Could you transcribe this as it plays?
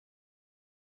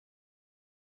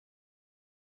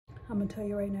I'm gonna tell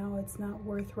you right now, it's not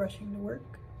worth rushing to work.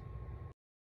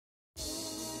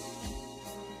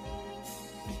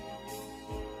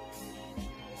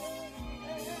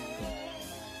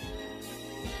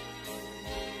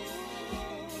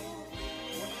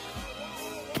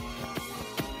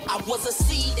 I was a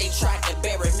seed, they tried to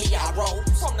bury me, I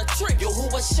rose on the tree. Yo,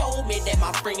 who was showed me that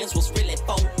my friends was really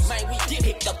folks. Man, we did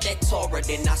picked up that Torah,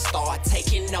 then I started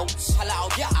taking notes. Hello,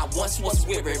 yeah, I once was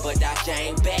weary, but I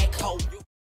came back home.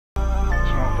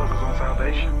 Small focus on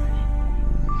salvation.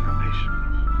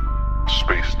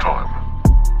 Space time.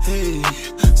 Hey,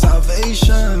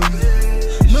 salvation.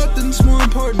 Nothing's more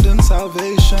important than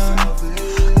salvation.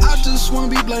 I just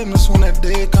wanna be blameless when that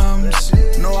day comes.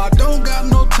 No, I don't got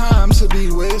no time to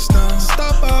be wasting.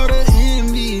 Stop all the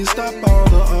envy, stop all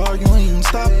the arguing,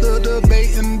 stop the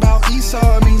debating about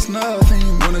Esau. It means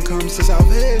nothing when it comes to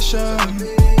salvation.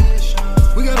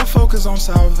 We gotta focus on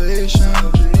salvation.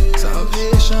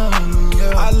 Salvation,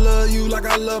 yeah. I love you like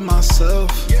I love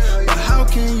myself, but how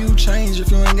can you change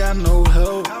if you ain't got no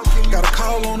help? Gotta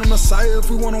call on the Messiah if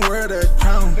we wanna wear that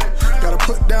crown. Gotta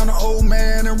put down the old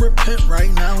man and repent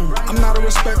right now. I'm not a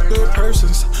respecter of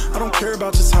persons. I don't care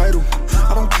about your title.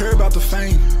 I don't care about the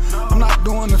fame. I'm not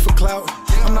doing it for clout.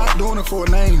 I'm not doing it for a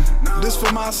name. This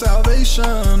for my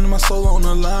salvation, my soul on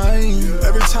the line.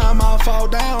 Every time I fall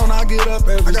down, I get up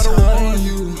every time. I gotta warn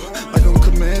you, like I'm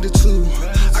committed to.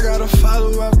 I gotta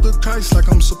follow after Christ like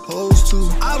I'm supposed to.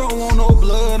 I don't want no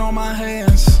blood on my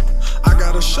hands. I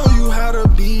gotta show you how to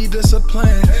be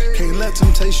disciplined. Can't let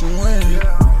temptation win.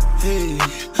 Hey,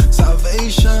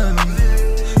 salvation.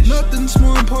 Nothing's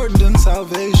more important than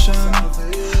salvation.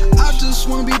 I just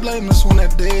wanna be blameless when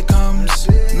that day comes.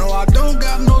 No, I don't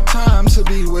got no time to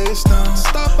be wasting.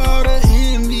 Stop all the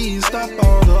envy, stop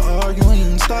all the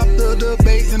arguing, stop the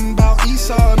debating about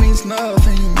Esau. It means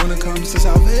nothing when it comes to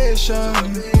salvation.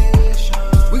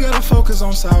 We gotta focus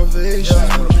on salvation.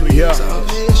 Yeah.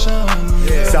 Salvation.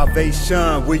 Yeah.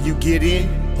 Salvation, will you get in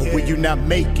or will you not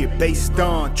make it? Based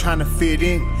on trying to fit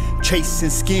in, chasing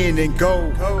skin and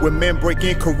gold. When men break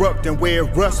in, corrupt and wear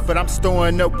rust, but I'm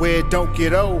storing up where it don't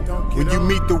get old. When you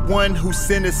meet the one who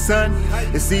sent his son,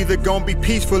 it's either gonna be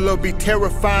peaceful or be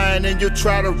terrifying, and you'll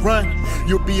try to run.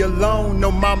 You'll be alone,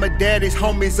 no mama, daddies,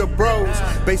 homies or bros.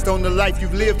 Based on the life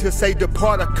you've lived, he'll say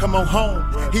depart or come on home.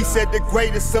 He said the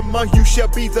greatest among you shall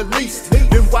be the least.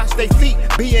 Then wash their feet,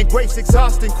 being grace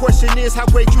exhausting. Question is how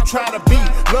great you try to be.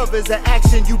 Love is an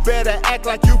action, you better act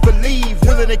like you believe.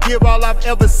 Willing to give all I've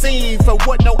ever seen for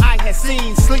what no eye has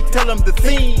seen. Sleep, tell them the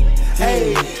theme.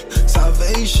 Hey,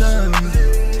 salvation.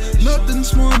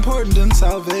 Nothing's more important than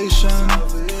salvation.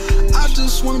 I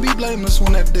just wanna be blameless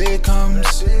when that day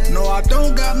comes. No, I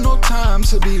don't got no time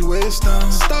to be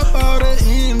wasting. Stop all the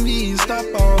envy, stop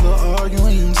all the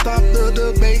arguing, stop the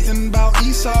debating about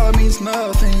Esau. It means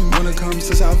nothing when it comes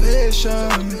to salvation.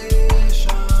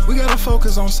 We gotta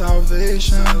focus on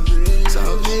salvation.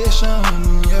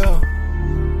 Salvation, yeah.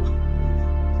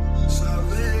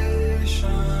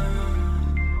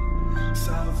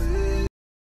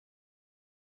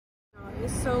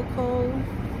 It's so cold.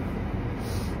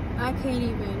 I can't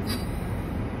even.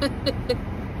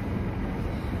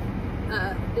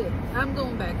 I'm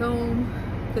going back home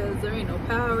because there ain't no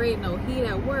power, ain't no heat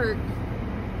at work.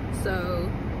 So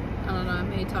I don't know. I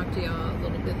may talk to y'all a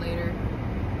little bit later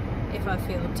if I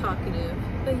feel talkative.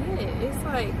 But yeah, it's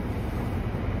like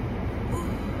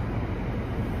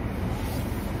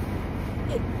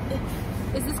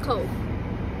it's this cold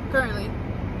currently,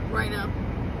 right now.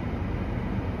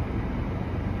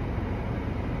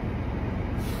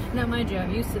 Now, mind you,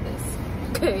 I'm used to this,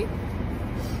 okay?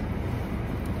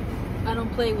 I don't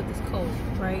play with this cold,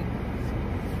 right?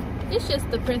 It's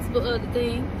just the principle of the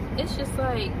thing. It's just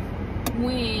like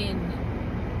when,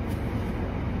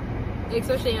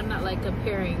 especially I'm not like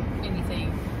comparing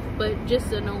anything, but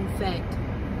just a known fact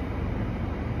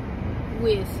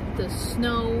with the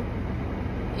snow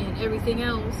and everything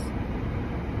else,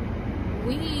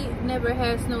 we never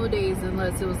had snow days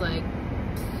unless it was like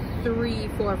 3,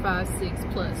 4, 5, 6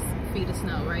 plus feet of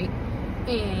snow, right?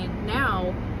 And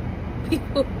now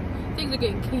things are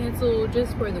getting canceled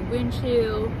just for the wind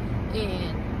chill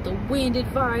and the wind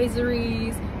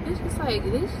advisories. It's just like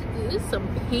this is some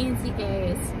pansy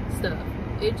ass stuff.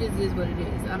 It just is what it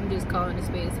is. I'm just calling it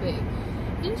spade a spade.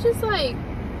 It's just like,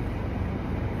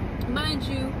 mind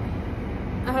you,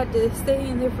 I had to stay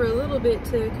in there for a little bit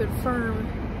to confirm,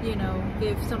 you know,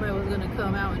 if somebody was gonna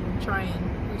come out and try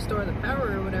and restore the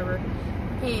power or whatever.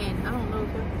 And I don't know if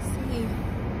y'all can see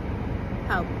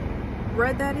how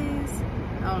red that is.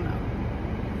 I don't know,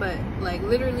 but like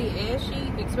literally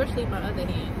ashy, especially my other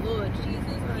hand. Lord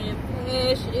Jesus, I am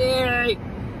ashy.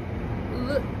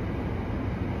 Look,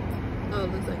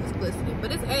 it looks like it's glistening,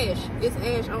 but it's ash. It's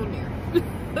ash on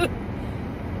there.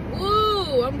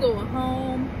 Woo! I'm going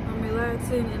home. I'm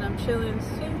relaxing and I'm chilling.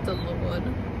 Thank the Lord.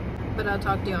 But I'll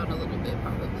talk to y'all in a little bit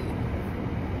probably.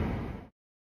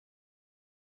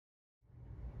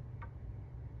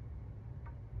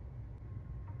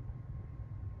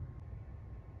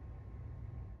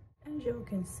 As y'all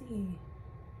can see,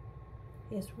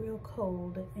 it's real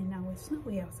cold and now it's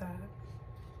snowy outside.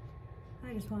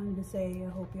 I just wanted to say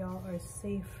I hope y'all are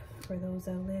safe for those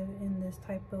that live in this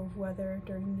type of weather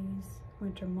during these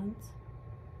winter months.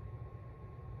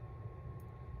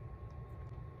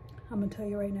 I'm gonna tell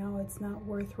you right now, it's not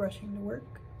worth rushing to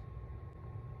work.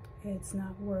 It's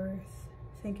not worth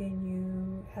thinking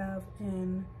you have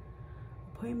an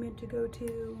appointment to go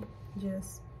to.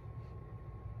 Just,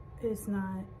 it's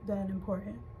not that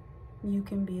important. You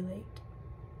can be late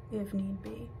if need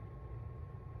be.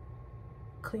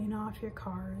 Clean off your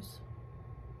cars,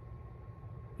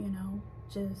 you know,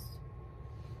 just,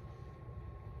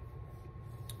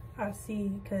 I see,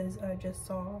 because I just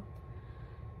saw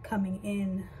coming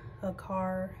in a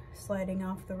car sliding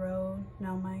off the road.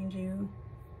 Now mind you,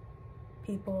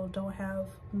 people don't have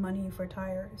money for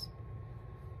tires.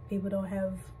 People don't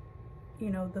have, you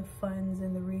know, the funds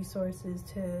and the resources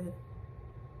to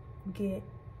get,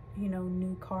 you know,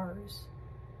 new cars.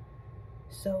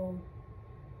 So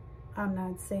I'm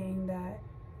not saying that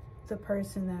the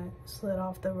person that slid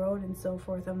off the road and so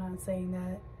forth, I'm not saying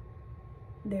that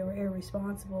they were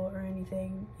irresponsible or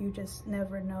anything. You just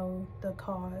never know the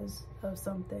cause of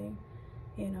something,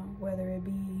 you know, whether it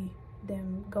be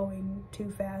them going too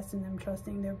fast and them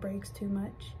trusting their brakes too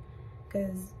much,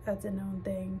 because that's a known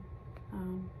thing.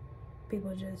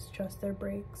 People just trust their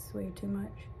brakes way too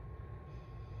much.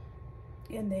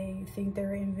 And they think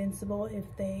they're invincible if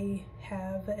they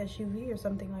have an SUV or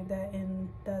something like that, and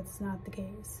that's not the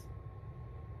case.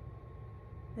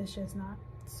 It's just not.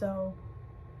 So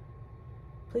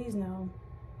please know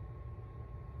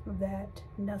that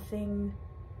nothing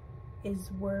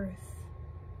is worth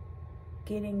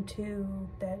getting to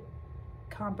that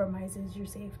compromises your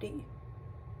safety.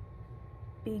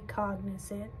 Be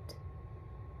cognizant,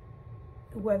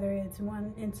 whether it's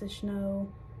 1 inch of snow.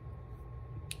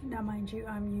 Now mind you,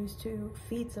 I'm used to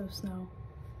feet of snow.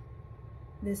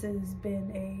 This has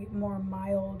been a more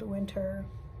mild winter,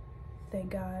 thank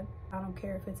God. I don't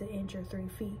care if it's 1 inch or 3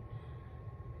 feet.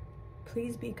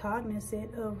 Please be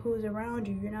cognizant of who's around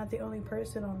you. You're not the only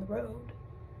person on the road,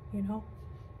 you know?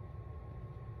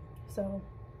 So,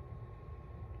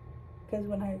 because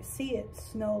when I see it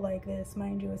snow like this,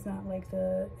 mind you, it's not like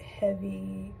the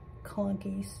heavy,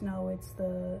 clunky snow. It's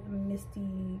the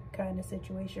misty kind of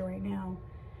situation right now.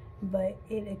 But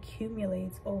it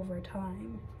accumulates over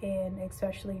time, and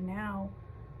especially now,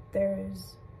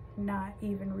 there's not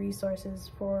even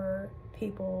resources for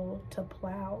people to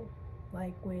plow,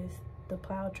 like with the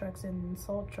plow trucks and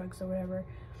salt trucks or whatever.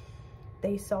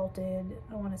 They salted,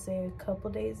 I want to say a couple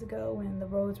days ago when the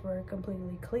roads were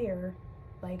completely clear,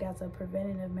 like as a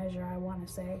preventative measure, I want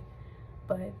to say,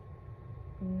 but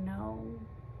no,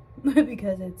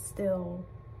 because it's still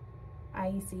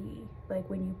icy. Like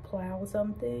when you plow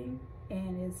something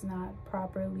and it's not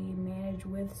properly managed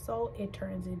with salt, it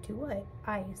turns into what?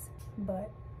 Ice.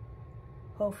 But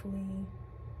hopefully,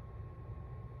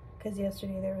 because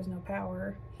yesterday there was no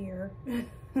power here,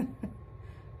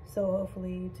 so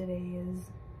hopefully today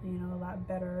is, you know, a lot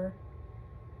better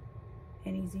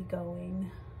and easy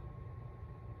going.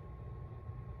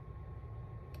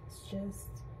 It's just,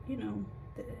 you know,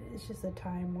 it's just a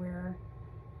time where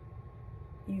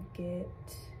you get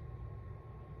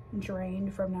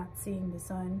drained from not seeing the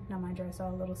sun. Now mind you, I saw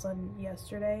a little sun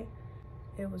yesterday.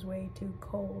 It was way too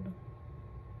cold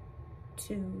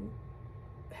to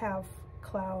have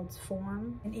clouds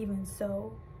form, and even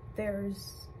so,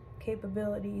 there's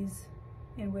capabilities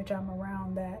in which I'm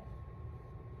around that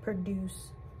produce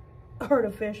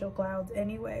artificial clouds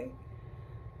anyway.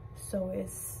 So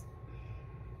it's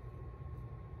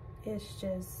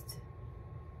just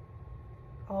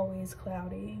always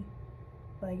cloudy,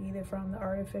 like either from the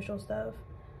artificial stuff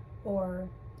or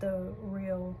the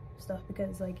real stuff,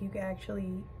 because like you can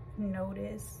actually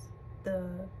notice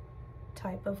the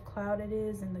type of cloud it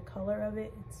is and the color of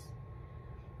it. It's,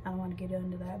 I don't want to get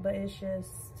into that, but it's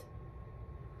just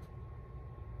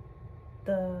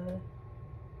the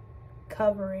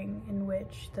covering in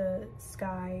which the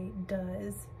sky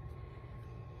does,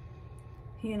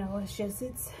 you know. It's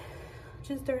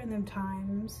just during them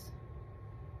times,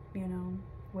 you know,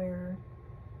 where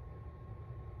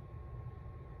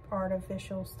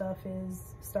artificial stuff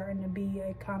is starting to be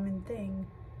a common thing,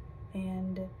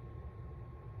 and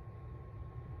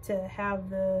to have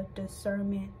the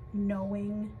discernment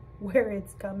knowing where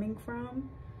it's coming from,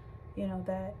 you know,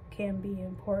 that can be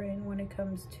important when it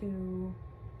comes to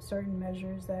certain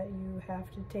measures that you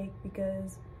have to take,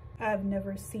 because I've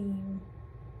never seen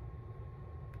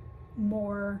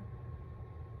more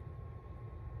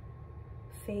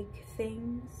fake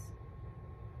things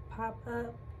pop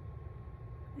up,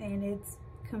 and it's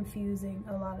confusing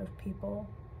a lot of people.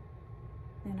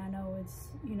 And I know it's,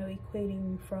 you know,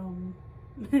 equating from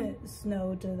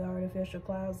snow to the artificial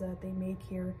clouds that they make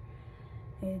here.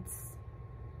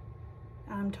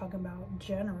 I'm talking about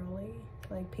generally,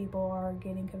 like, people are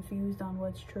getting confused on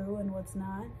what's true and what's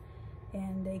not,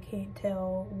 and they can't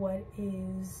tell what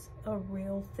is a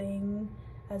real thing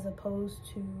as opposed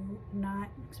to not,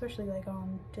 especially like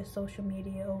on just social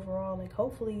media overall. Like,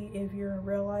 hopefully if you're in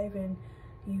real life and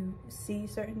you see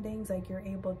certain things, like, you're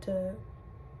able to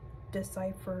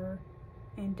decipher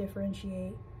and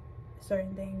differentiate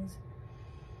certain things,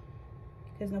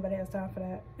 because nobody has time for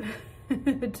that.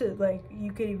 To, like,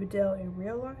 you could even tell in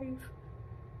real life.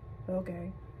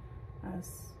 Okay,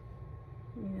 that's,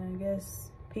 you know, I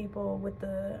guess people with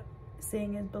the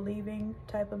seeing is believing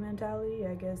type of mentality,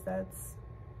 I guess that's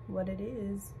what it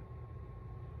is.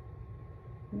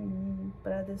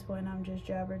 But at this point, I'm just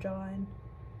jabberjawing.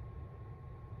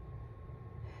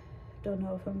 Don't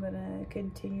know if I'm gonna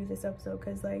continue this episode,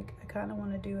 because, like, I kind of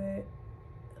want to do it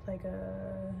like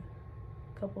a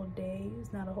couple of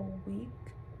days, not a whole week.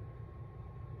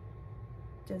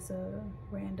 Just a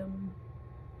random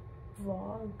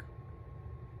vlog,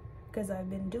 because I've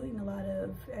been doing a lot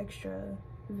of extra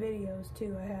videos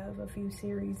too. I have a few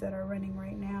series that are running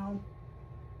right now,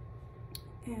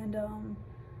 and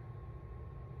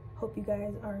hope you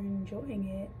guys are enjoying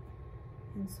it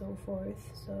and so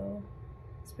forth. So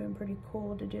it's been pretty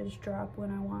cool to just drop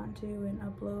when I want to and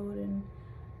upload and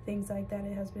things like that.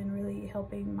 It has been really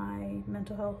helping my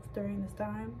mental health during this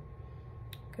time,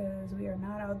 because we are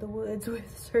not out of the woods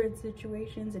with certain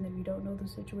situations, and if you don't know the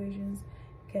situations,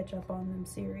 catch up on them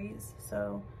series.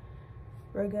 So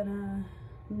we're gonna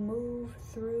move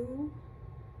through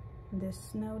this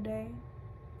snow day,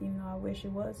 even though I wish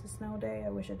it was a snow day. I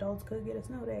wish adults could get a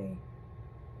snow day,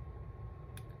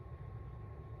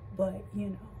 but,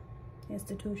 you know,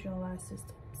 institutionalized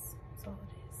systems, that's all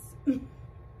it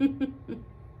is.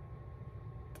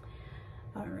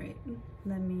 All right,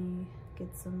 let me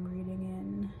get some reading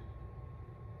in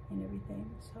and everything.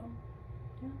 So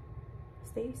yeah,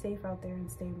 stay safe out there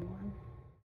and stay warm.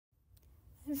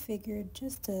 I figured,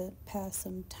 just to pass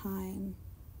some time,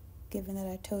 given that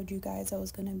I told you guys I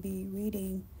was going to be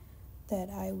reading, that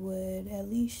I would at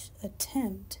least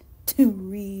attempt to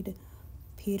read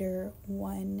Peter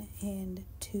 1 and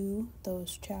 2,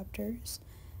 those chapters.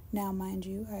 Now, mind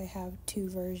you, I have two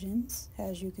versions,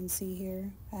 as you can see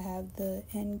here. I have the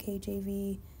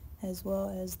NKJV as well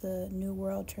as the New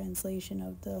World Translation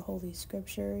of the Holy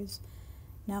Scriptures.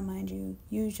 Now, mind you,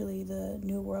 usually the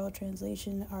New World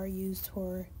Translation are used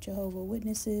for Jehovah's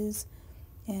Witnesses,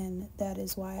 and that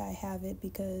is why I have it,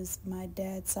 because my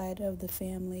dad's side of the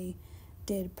family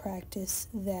did practice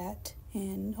that,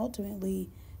 and ultimately,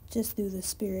 just through the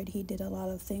Spirit, he did a lot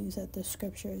of things that the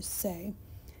Scriptures say.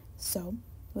 So,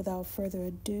 without further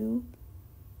ado,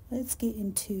 let's get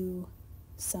into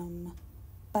some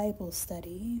Bible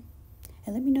study.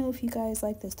 And let me know if you guys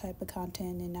like this type of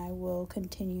content, and I will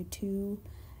continue to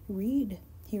read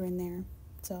here and there.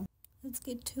 So let's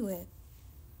get to it.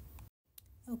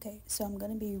 Okay, so I'm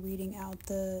going to be reading out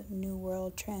the New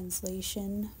World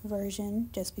Translation version,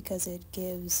 just because it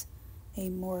gives a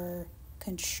more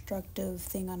constructive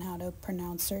thing on how to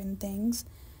pronounce certain things.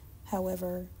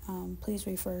 However, please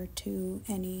refer to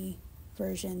any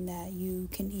version that you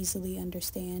can easily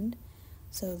understand.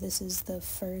 So this is the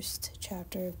first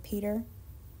chapter of Peter.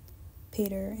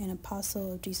 Peter, an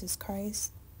apostle of Jesus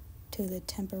Christ, to the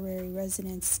temporary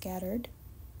residents scattered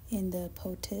in the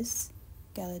Pontus,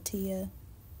 Galatia,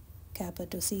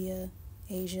 Cappadocia,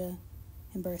 Asia,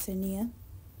 and Bithynia,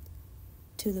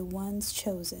 to the ones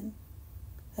chosen,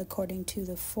 according to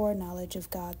the foreknowledge of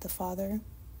God the Father,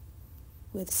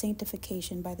 with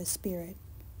sanctification by the Spirit,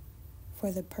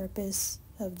 for the purpose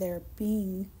of their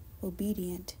being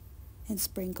obedient and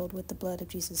sprinkled with the blood of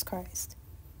Jesus Christ.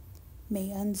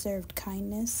 May undeserved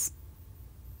kindness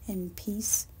and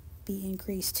peace be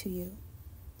increased to you.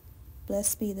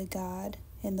 Blessed be the God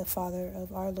and the Father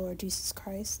of our Lord Jesus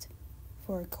Christ,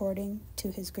 for according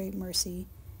to his great mercy,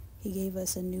 he gave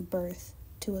us a new birth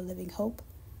to a living hope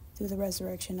through the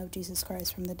resurrection of Jesus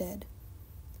Christ from the dead,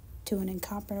 to an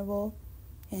incomparable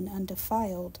and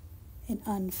undefiled and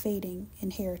unfading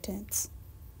inheritance.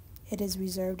 It is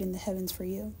reserved in the heavens for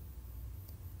you,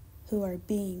 who are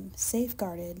being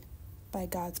safeguarded by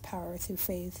God's power through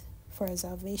faith for a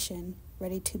salvation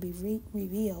ready to be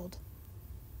revealed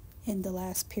in the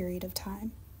last period of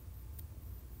time.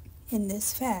 In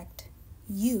this fact,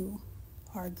 you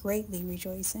are greatly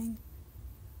rejoicing,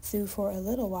 though for a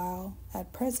little while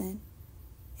at present,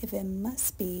 if it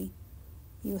must be,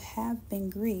 you have been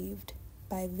grieved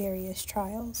by various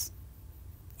trials,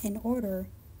 in order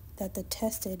that the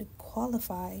tested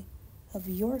qualify of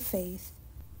your faith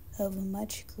of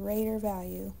much greater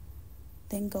value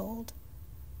than gold,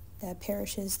 that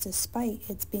perishes despite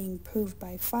its being proved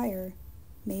by fire,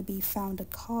 may be found a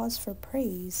cause for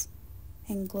praise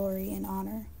and glory and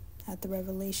honor at the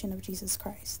revelation of Jesus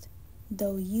Christ.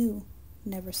 Though you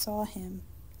never saw him,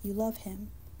 you love him.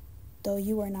 Though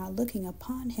you are not looking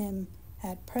upon him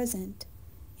at present,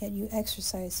 yet you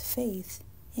exercise faith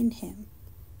in him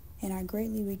and are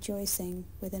greatly rejoicing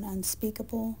with an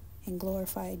unspeakable and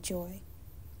glorified joy,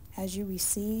 as you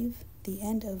receive the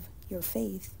end of your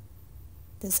faith,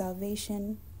 the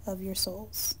salvation of your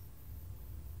souls.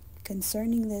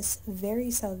 Concerning this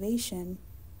very salvation,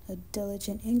 a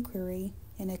diligent inquiry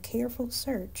and a careful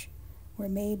search were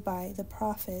made by the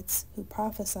prophets who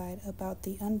prophesied about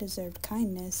the undeserved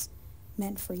kindness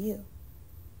meant for you.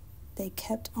 They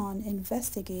kept on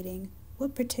investigating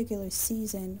what particular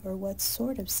season or what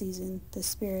sort of season the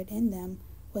Spirit in them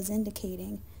was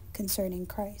indicating concerning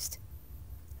Christ,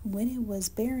 when it was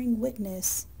bearing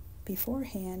witness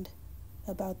beforehand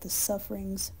about the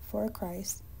sufferings for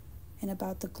Christ and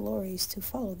about the glories to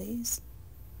follow these.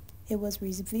 It was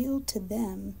revealed to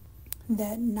them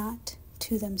that not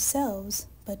to themselves,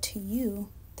 but to you,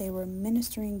 they were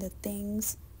ministering the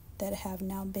things that have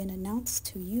now been announced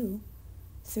to you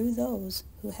through those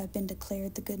who have been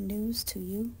declared the good news to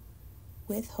you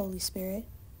with Holy Spirit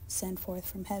sent forth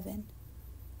from heaven.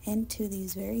 And to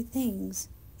these very things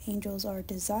angels are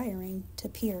desiring to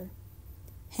peer.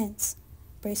 Hence,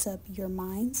 brace up your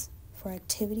minds for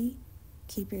activity,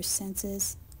 keep your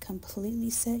senses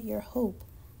completely set your hope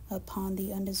upon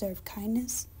the undeserved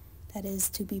kindness that is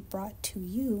to be brought to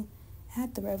you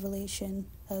at the revelation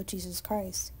of Jesus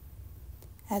Christ.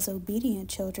 As obedient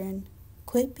children,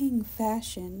 quit being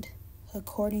fashioned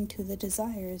according to the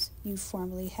desires you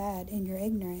formerly had in your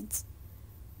ignorance,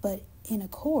 but in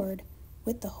accord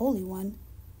with the Holy One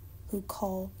who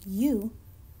called you,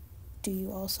 do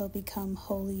you also become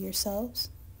holy yourselves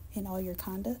in all your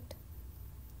conduct?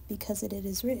 Because it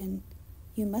is written,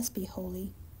 you must be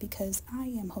holy, because I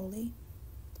am holy.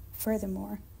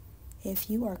 Furthermore, if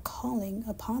you are calling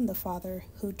upon the Father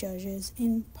who judges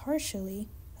impartially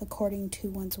according to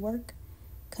one's work,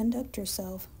 conduct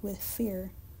yourself with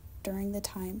fear during the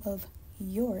time of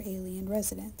your alien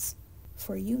residence.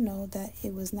 For you know that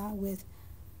it was not with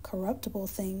corruptible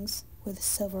things, with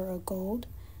silver or gold,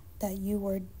 that you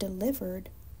were delivered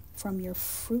from your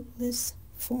fruitless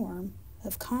form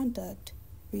of conduct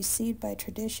received by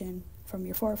tradition from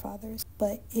your forefathers,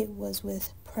 but it was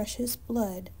with precious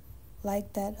blood,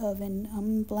 like that of an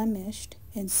unblemished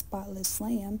and spotless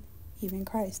lamb, even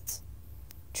Christ's.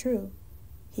 True,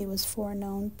 he was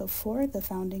foreknown before the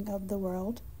founding of the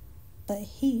world, but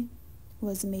he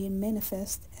was made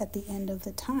manifest at the end of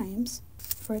the times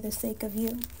for the sake of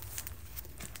you,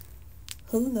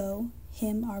 who though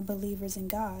him are believers in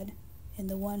God, and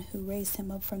the one who raised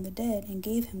him up from the dead and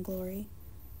gave him glory,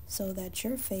 so that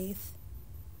your faith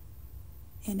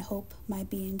and hope might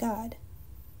be in God.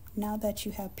 Now that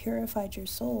you have purified your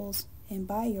souls, and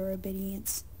by your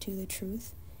obedience to the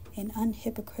truth, and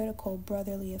unhypocritical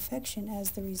brotherly affection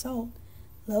as the result,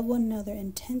 love one another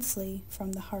intensely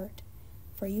from the heart,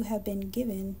 for you have been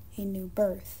given a new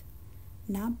birth,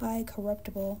 not by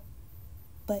corruptible,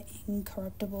 but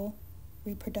incorruptible,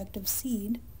 reproductive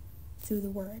seed through the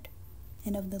word,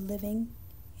 and of the living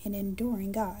and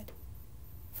enduring God.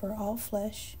 For all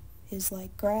flesh is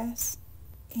like grass,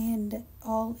 and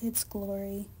all its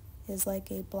glory is like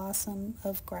a blossom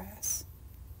of grass.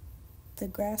 The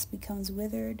grass becomes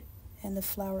withered, and the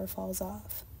flower falls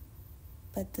off.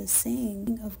 But the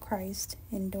saying of Christ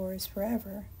endures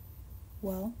forever.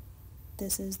 Well,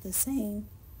 this is the saying,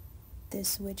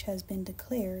 this which has been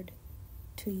declared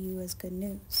to you as good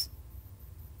news.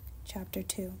 Chapter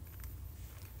 2.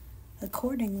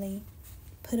 Accordingly,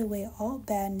 put away all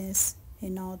badness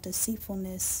and all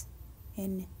deceitfulness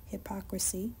and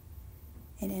hypocrisy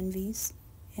and envies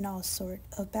and all sort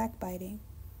of backbiting.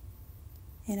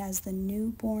 And as the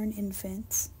newborn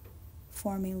infants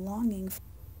form a longing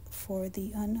for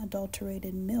the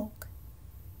unadulterated milk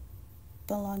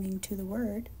belonging to the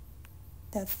word,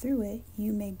 that through it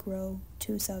you may grow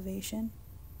to salvation,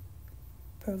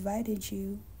 provided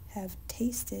you have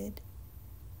tasted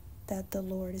that the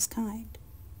Lord is kind,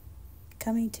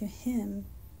 coming to him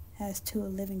as to a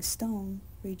living stone,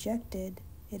 rejected,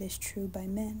 it is true, by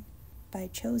men,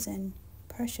 but chosen,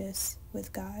 precious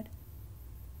with God.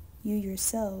 You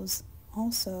yourselves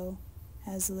also,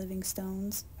 as living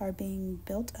stones, are being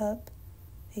built up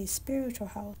a spiritual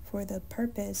house for the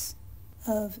purpose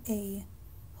of a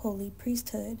holy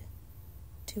priesthood,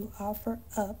 to offer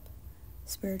up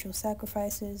spiritual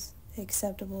sacrifices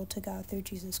acceptable to God through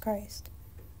Jesus Christ.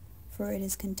 For it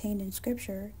is contained in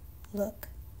Scripture, "Look,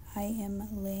 I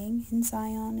am laying in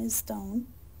Zion a stone,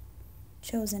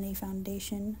 chosen, a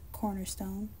foundation,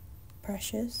 cornerstone,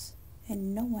 precious,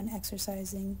 and no one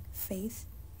exercising faith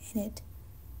in it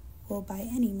will by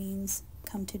any means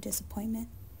come to disappointment.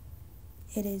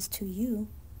 It is to you,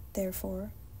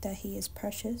 therefore, that he is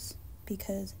precious,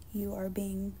 because you are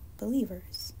being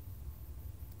believers.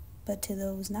 But to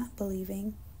those not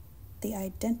believing, the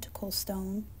identical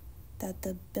stone that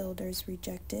the builders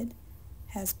rejected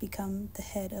has become the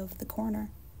head of the corner,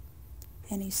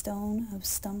 and a stone of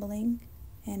stumbling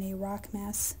and a rock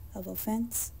mass of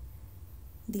offense.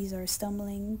 These are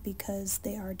stumbling because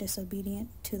they are disobedient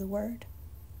to the word.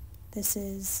 This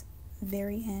is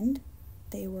very end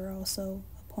they were also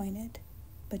appointed.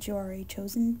 But you are a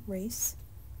chosen race,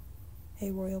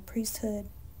 a royal priesthood,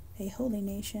 a holy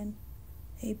nation,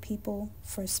 a people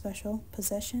for special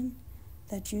possession,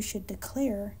 that you should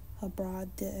declare abroad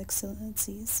the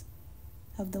excellencies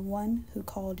of the one who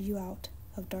called you out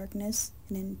of darkness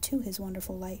and into his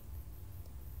wonderful light.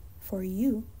 For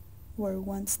you were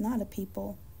once not a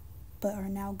people, but are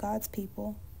now God's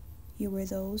people. You were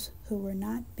those who were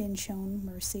not been shown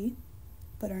mercy,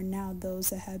 but are now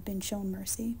those that have been shown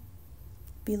mercy.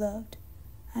 Beloved,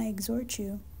 I exhort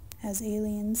you, as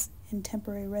aliens and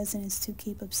temporary residents, to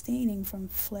keep abstaining from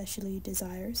fleshly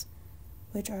desires,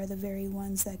 which are the very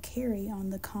ones that carry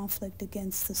on the conflict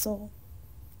against the soul.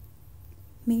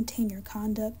 Maintain your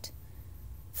conduct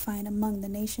fine among the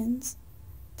nations,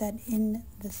 that in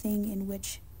the thing in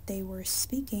which they were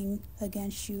speaking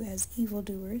against you as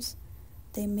evildoers,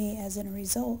 they may, as a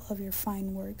result of your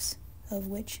fine works, of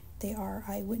which they are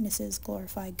eyewitnesses,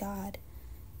 glorify God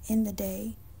in the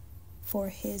day for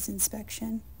his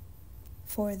inspection.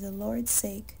 For the Lord's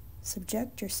sake,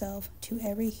 subject yourself to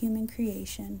every human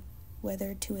creation,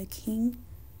 whether to a king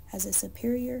as a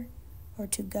superior, or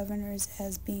to governors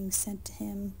as being sent to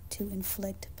him to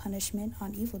inflict punishment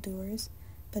on evildoers,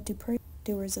 but to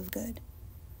doers of good.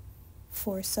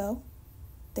 For so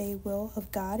the will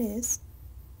of God is,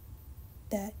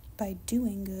 that by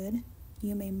doing good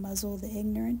you may muzzle the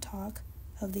ignorant talk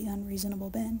of the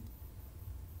unreasonable men.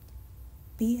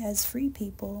 Be as free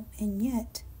people, and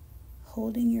yet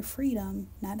holding your freedom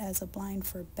not as a blind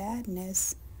for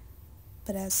badness,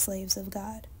 but as slaves of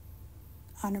God.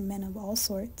 Honor men of all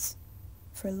sorts,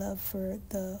 for love for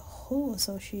the whole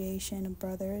association of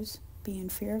brothers, be in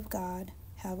fear of God,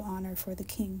 have honor for the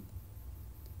king.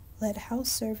 Let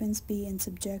house servants be in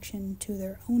subjection to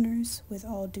their owners with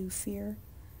all due fear,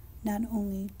 not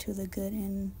only to the good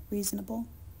and reasonable,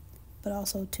 but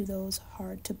also to those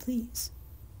hard to please.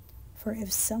 For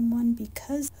if someone,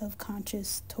 because of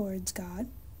conscience towards God,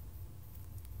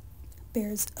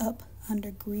 bears up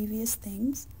under grievous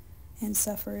things and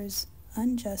suffers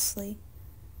unjustly,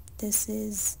 this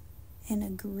is an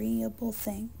agreeable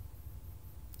thing.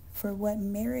 For what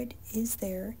merit is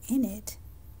there in it,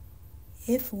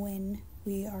 if when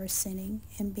we are sinning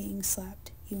and being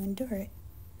slapped, you endure it?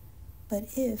 But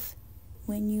if,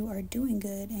 when you are doing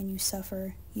good and you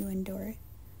suffer, you endure it,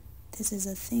 this is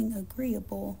a thing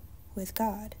agreeable with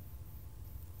God.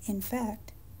 In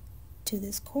fact, to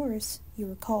this course you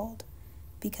were called,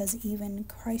 because even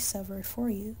Christ suffered for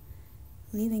you,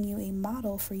 leaving you a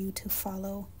model for you to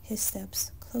follow his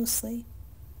steps closely.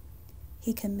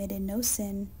 He committed no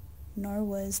sin, nor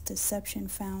was deception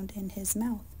found in his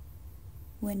mouth.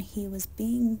 When he was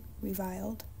being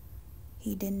reviled,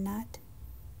 he did not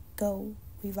go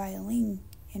reviling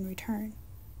in return.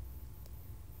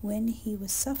 When he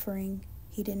was suffering,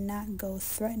 he did not go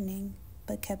threatening,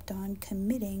 but kept on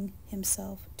committing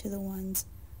himself to the ones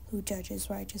who judges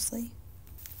righteously.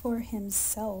 For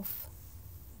himself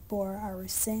bore our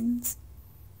sins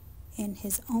in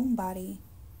his own body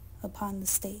upon the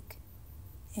stake,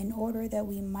 in order that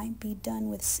we might be done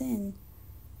with sin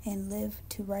and live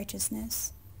to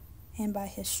righteousness, and by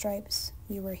his stripes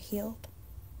we were healed.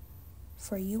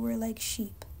 For you were like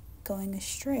sheep going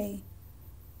astray,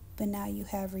 but now you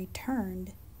have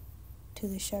returned to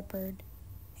the shepherd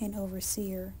and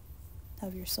overseer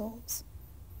of your souls.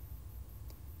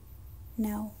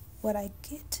 Now, what I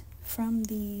get from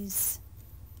these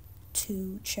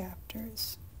two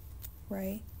chapters,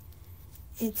 right,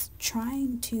 it's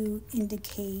trying to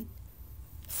indicate,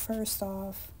 first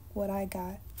off, what I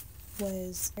got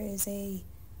was there is a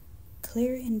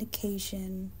clear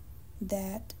indication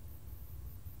that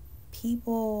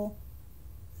people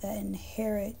that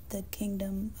inherit the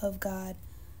kingdom of God,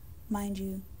 mind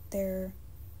you, there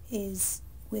is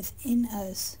within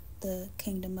us the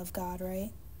kingdom of God,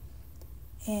 right?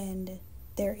 And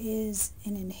there is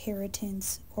an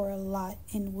inheritance or a lot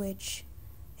in which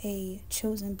a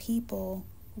chosen people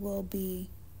will be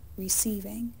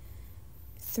receiving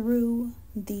through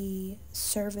the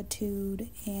servitude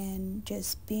and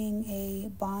just being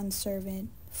a bondservant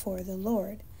for the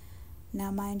Lord. Now,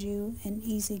 mind you, an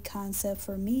easy concept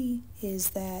for me is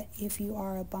that if you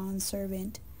are a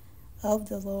bondservant of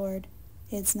the Lord,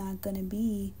 it's not going to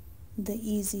be the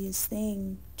easiest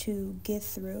thing to get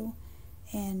through.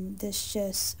 And this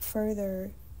just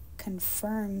further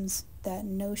confirms that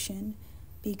notion,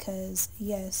 because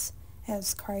yes,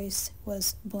 as Christ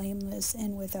was blameless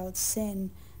and without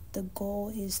sin, the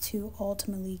goal is to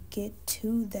ultimately get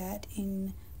to that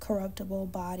incorruptible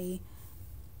body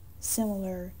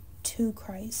similar to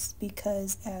Christ,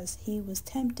 because as he was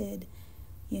tempted,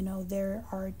 there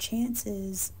are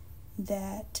chances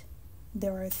that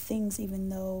there are things, even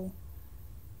though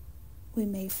we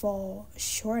may fall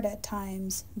short at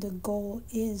times, the goal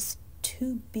is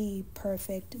to be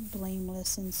perfect,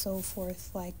 blameless, and so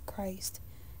forth like Christ,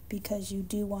 because you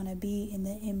do want to be in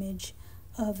the image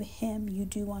of him. You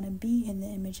do want to be in the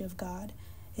image of God.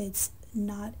 It's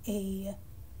not a,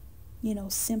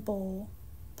 simple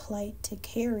plight to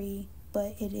carry,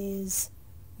 but it is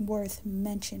worth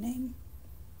mentioning.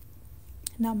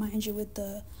 Now, mind you, with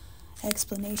the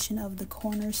explanation of the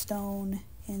cornerstone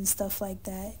and stuff like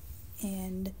that,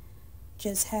 and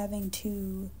just having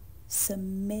to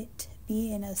submit,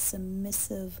 be in a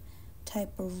submissive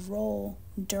type of role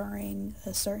during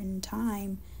a certain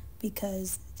time,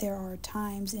 because there are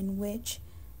times in which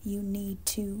you need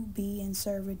to be in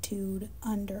servitude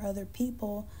under other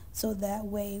people, so that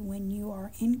way when you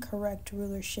are in correct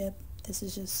rulership, this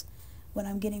is just what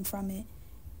I'm getting from it,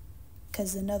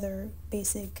 because another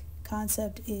basic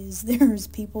concept is there's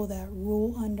people that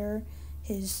rule under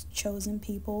his chosen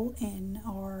people and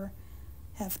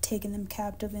have taken them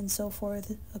captive and so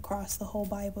forth across the whole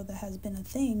Bible. That has been a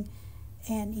thing,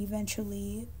 and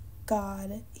eventually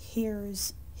God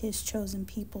hears his chosen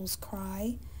people's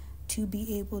cry to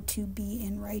be able to be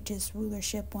in righteous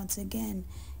rulership once again.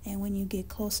 And when you get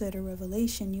closer to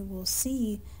Revelation, you will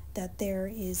see that there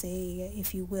is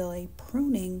if you will, a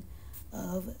pruning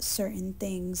of certain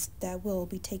things that will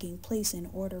be taking place in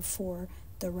order for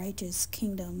the righteous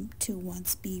kingdom to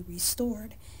once be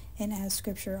restored. And as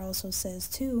scripture also says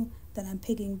too, that I'm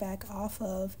picking back off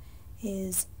of,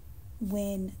 is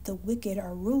when the wicked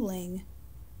are ruling,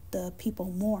 the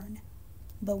people mourn.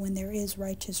 But when there is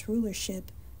righteous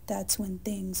rulership, that's when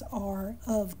things are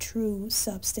of true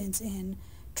substance and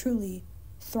truly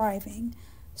thriving.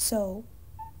 So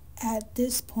at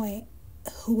this point,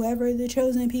 whoever the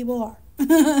chosen people are,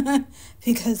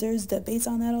 because there's debates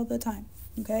on that all the time,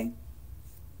 okay?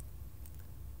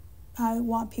 I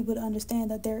want people to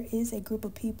understand that there is a group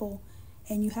of people,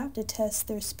 and you have to test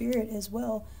their spirit as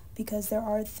well, because there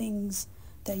are things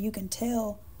that you can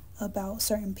tell about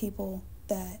certain people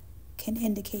that can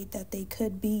indicate that they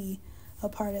could be a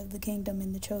part of the kingdom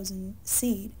and the chosen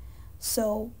seed.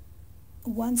 So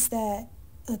once that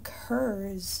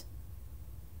occurs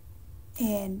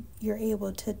and you're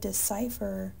able to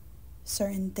decipher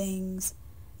certain things,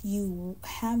 you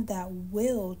have that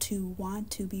will to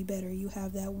want to be better. You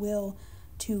have that will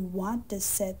to want to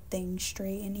set things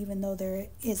straight. And even though there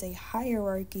is a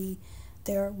hierarchy,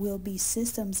 there will be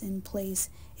systems in place.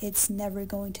 It's never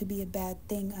going to be a bad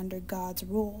thing under God's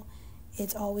rule.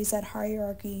 It's always that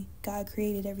hierarchy. God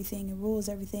created everything and rules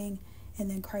everything, and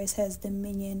then Christ has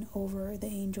dominion over the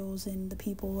angels and the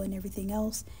people and everything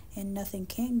else, and nothing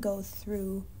can go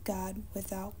through God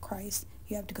without Christ.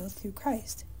 You have to go through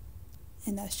Christ.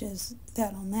 And that's just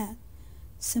that on that.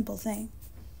 Simple thing.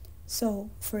 So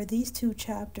for these two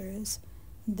chapters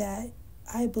that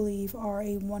I believe are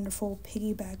a wonderful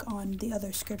piggyback on the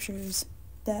other scriptures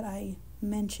that I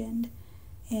mentioned,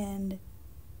 and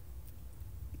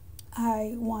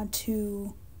I want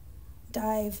to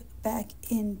dive back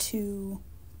into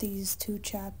these two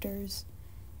chapters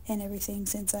and everything,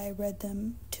 since I read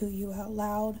them to you out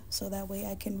loud, so that way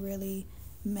I can really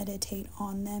meditate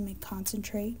on them and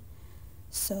concentrate.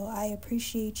 So I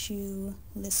appreciate you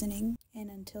listening, and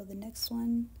until the next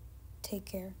one, take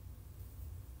care.